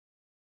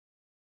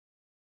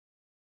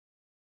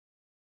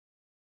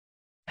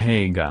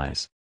Hey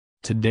guys.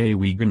 Today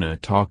we gonna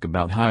talk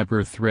about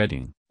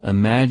hyperthreading.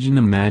 Imagine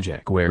a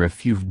magic where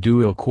if you've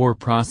dual-core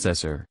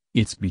processor,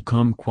 it's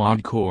become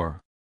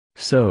quad-core.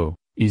 So,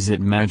 is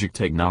it magic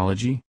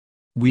technology?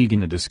 We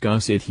gonna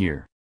discuss it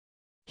here.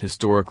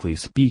 Historically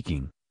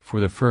speaking, for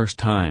the first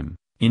time,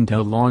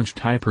 Intel launched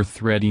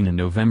hyperthreading in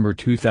November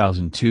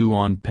 2002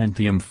 on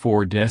Pentium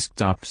 4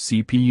 desktop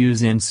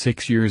CPUs and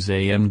 6 years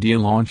AMD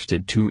launched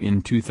it too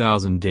in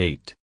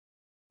 2008.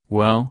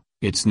 Well,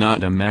 it's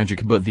not a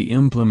magic but the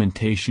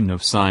implementation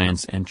of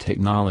science and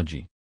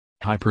technology.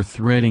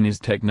 Hyperthreading is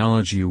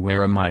technology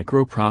where a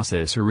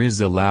microprocessor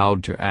is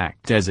allowed to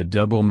act as a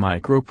double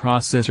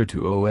microprocessor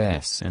to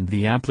OS and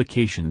the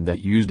application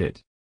that used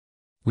it.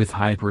 With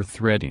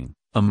hyperthreading,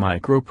 a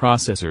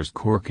microprocessor's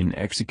core can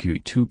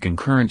execute two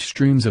concurrent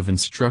streams of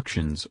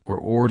instructions or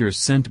orders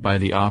sent by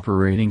the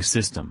operating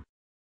system.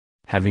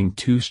 Having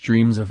two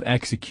streams of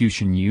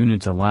execution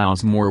units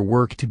allows more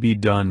work to be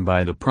done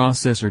by the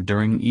processor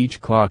during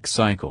each clock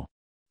cycle.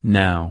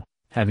 Now,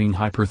 having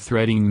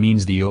hyperthreading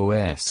means the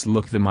OS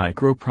look the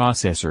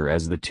microprocessor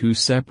as the two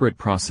separate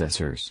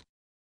processors.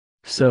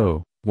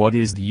 So, what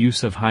is the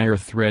use of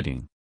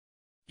hyperthreading?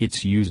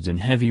 It's used in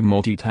heavy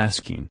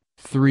multitasking,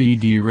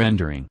 3D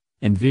rendering,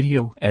 and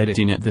video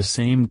editing at the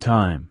same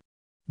time.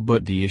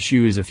 But the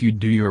issue is if you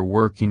do your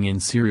working in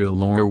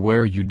serial or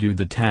where you do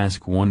the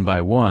task one by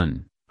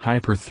one,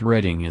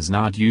 hyperthreading is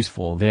not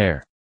useful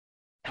there.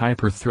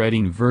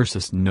 Hyperthreading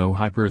versus no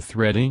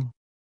hyperthreading?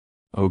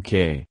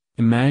 Okay,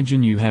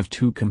 imagine you have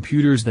two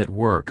computers that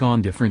work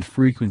on different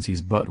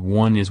frequencies but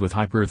one is with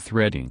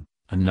hyperthreading,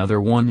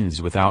 another one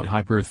is without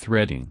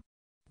hyperthreading.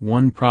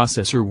 One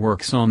processor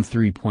works on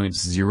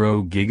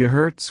 3.0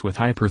 GHz with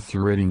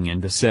hyperthreading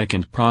and the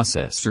second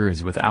processor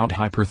is without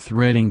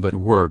hyperthreading but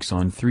works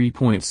on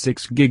 3.6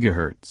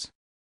 GHz.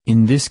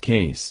 In this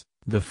case,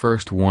 the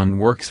first one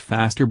works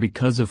faster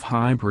because of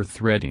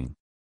hyperthreading.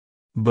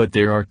 But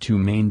there are two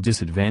main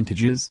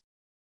disadvantages.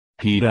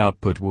 Heat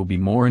output will be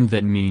more and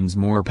that means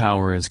more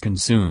power is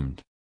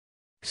consumed.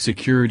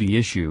 Security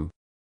issue.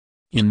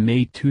 In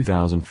May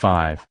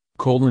 2005,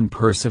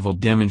 Percival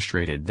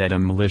demonstrated that a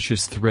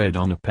malicious thread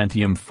on a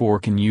Pentium 4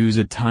 can use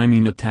a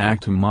timing attack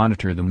to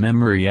monitor the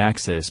memory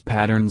access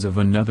patterns of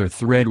another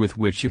thread with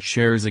which it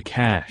shares a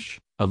cache,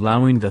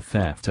 allowing the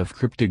theft of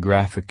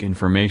cryptographic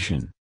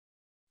information.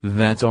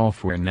 That's all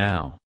for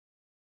now.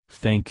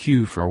 Thank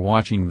you for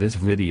watching this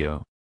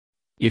video.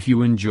 If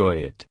you enjoy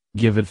it,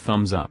 give it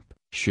thumbs up,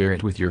 share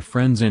it with your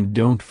friends and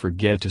don't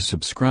forget to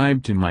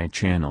subscribe to my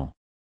channel.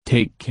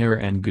 Take care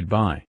and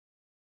goodbye.